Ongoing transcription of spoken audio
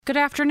Good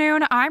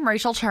afternoon, I'm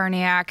Rachel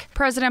Charniak.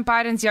 President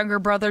Biden's younger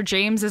brother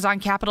James is on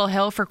Capitol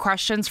Hill for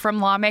questions from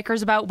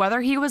lawmakers about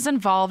whether he was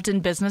involved in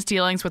business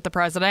dealings with the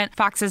president.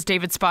 Fox's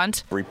David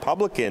Spunt.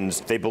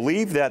 Republicans, they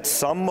believe that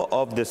some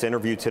of this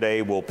interview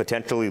today will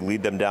potentially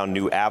lead them down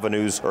new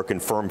avenues or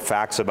confirm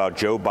facts about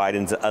Joe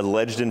Biden's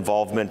alleged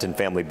involvement in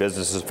family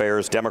business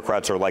affairs.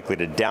 Democrats are likely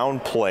to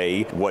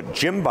downplay what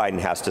Jim Biden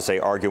has to say,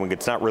 arguing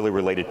it's not really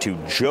related to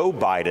Joe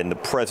Biden, the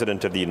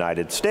president of the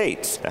United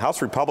States. Now,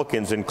 House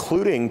Republicans,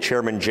 including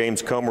Chairman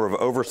James Comer of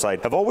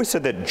Oversight, have always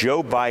said that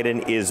Joe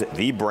Biden is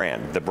the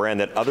brand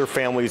that other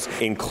families,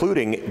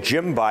 including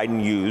Jim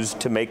Biden, use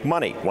to make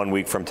money. 1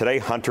 week from today,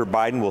 Hunter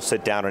Biden will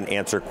sit down and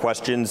answer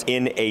questions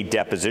in a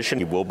deposition.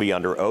 He will be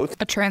under oath.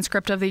 A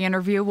transcript of the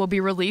interview will be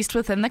released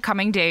within the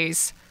coming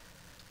days.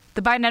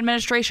 The Biden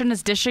administration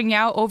is dishing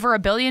out over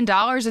 $1 billion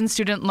in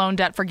student loan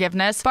debt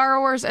forgiveness.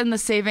 Borrowers in the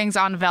Savings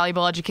on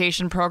Valuable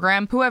Education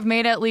program who have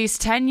made at least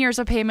 10 years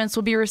of payments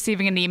will be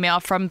receiving an email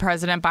from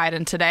President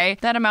Biden today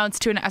that amounts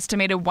to an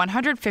estimated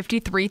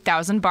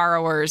 153,000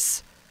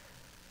 borrowers.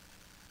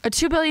 A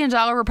 $2 billion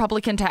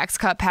Republican tax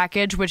cut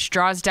package, which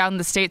draws down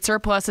the state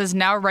surplus, is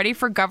now ready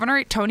for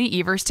Governor Tony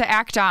Evers to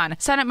act on.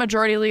 Senate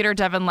Majority Leader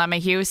Devin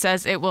LeMahieu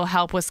says it will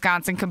help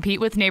Wisconsin compete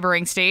with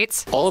neighboring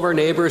states. All of our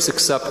neighbors,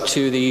 except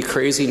to the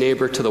crazy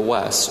neighbor to the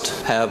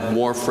west, have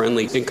more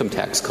friendly income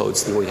tax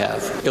codes than we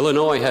have.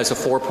 Illinois has a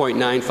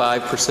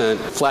 4.95%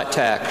 flat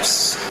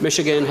tax.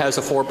 Michigan has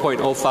a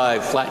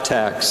 4.05 flat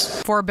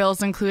tax. Four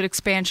bills include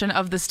expansion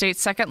of the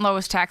state's second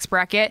lowest tax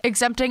bracket,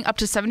 exempting up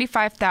to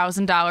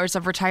 $75,000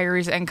 of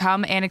retirees' income,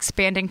 and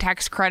expanding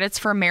tax credits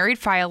for married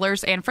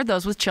filers and for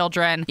those with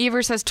children.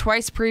 Evers has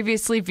twice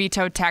previously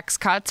vetoed tax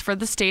cuts for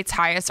the state's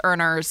highest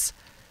earners.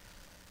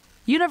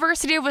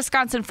 University of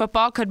Wisconsin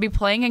football could be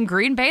playing in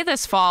Green Bay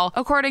this fall.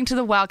 According to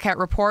the Wildcat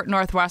Report,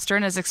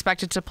 Northwestern is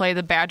expected to play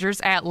the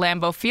Badgers at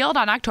Lambeau Field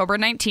on October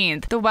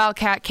 19th. The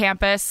Wildcat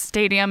campus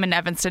stadium in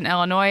Evanston,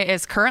 Illinois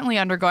is currently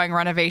undergoing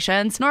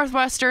renovations.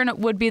 Northwestern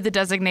would be the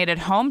designated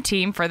home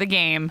team for the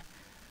game.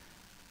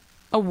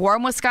 A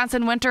warm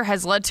Wisconsin winter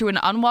has led to an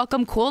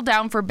unwelcome cool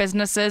down for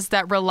businesses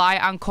that rely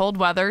on cold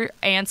weather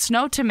and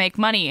snow to make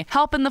money.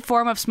 Help in the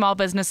form of small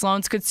business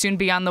loans could soon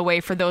be on the way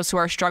for those who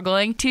are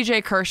struggling.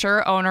 TJ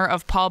Kirscher, owner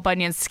of Paul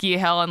Bunyan Ski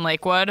Hill in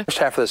Lakewood. First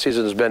half of the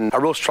season has been a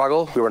real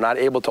struggle. We were not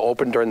able to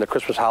open during the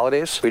Christmas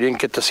holidays. We didn't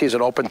get the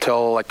season open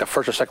till like the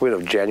first or second week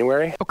of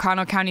January.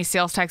 Oconto County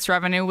sales tax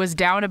revenue was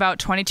down about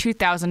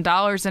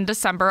 $22,000 in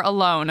December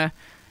alone.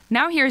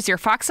 Now here's your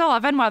Fox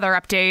 11 weather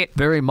update.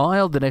 Very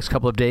mild the next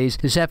couple of days.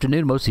 This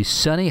afternoon, mostly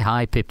sunny,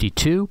 high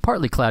 52.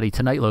 Partly cloudy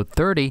tonight, low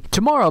 30.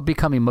 Tomorrow,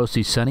 becoming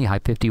mostly sunny, high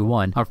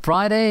 51. On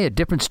Friday, a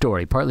different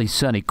story. Partly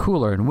sunny,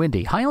 cooler and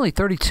windy, high only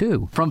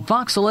 32. From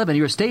Fox 11,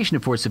 your station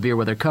for severe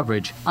weather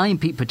coverage, I'm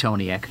Pete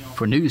Petoniak.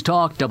 For News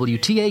Talk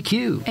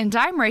WTAQ. And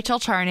I'm Rachel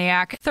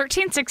Charniak.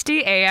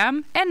 1360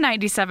 AM and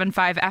 97.5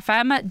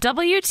 FM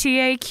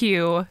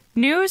WTAQ.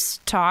 News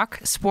Talk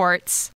Sports.